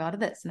journal and I got to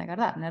this and I got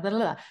that. And blah, blah,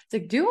 blah. It's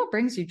like, do what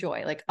brings you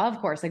joy. Like, of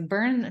course, like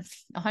burn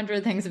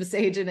 100 things of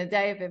sage in a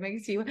day if it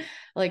makes you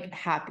like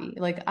happy.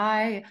 Like,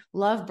 I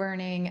love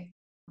burning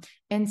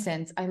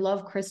incense. I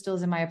love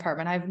crystals in my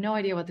apartment. I have no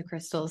idea what the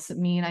crystals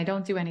mean. I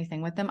don't do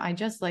anything with them. I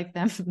just like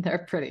them.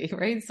 They're pretty,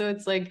 right? So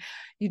it's like,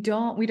 we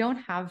don't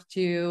have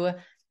to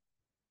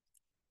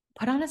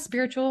put on a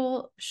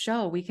spiritual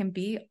show. We can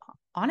be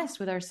honest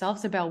with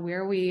ourselves about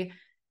where we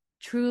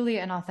truly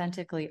and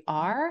authentically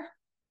are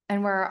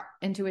and where our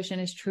intuition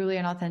is truly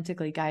and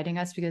authentically guiding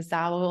us, because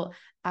that will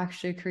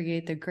actually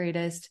create the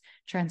greatest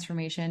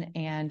transformation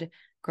and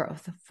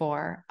growth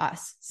for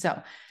us. So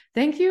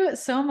thank you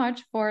so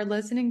much for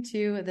listening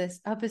to this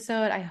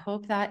episode. I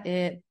hope that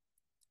it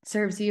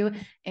serves you.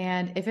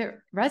 And if it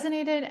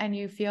resonated and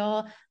you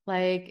feel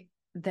like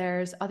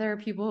there's other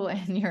people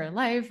in your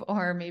life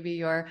or maybe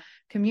your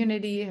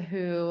community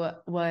who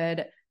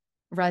would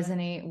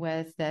resonate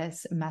with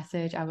this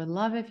message, I would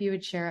love if you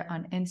would share it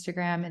on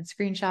Instagram and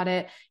screenshot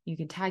it. You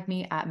can tag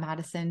me at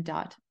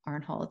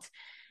madison.arnholt.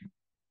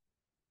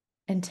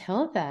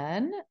 Until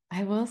then,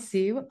 I will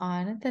see you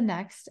on the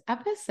next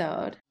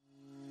episode.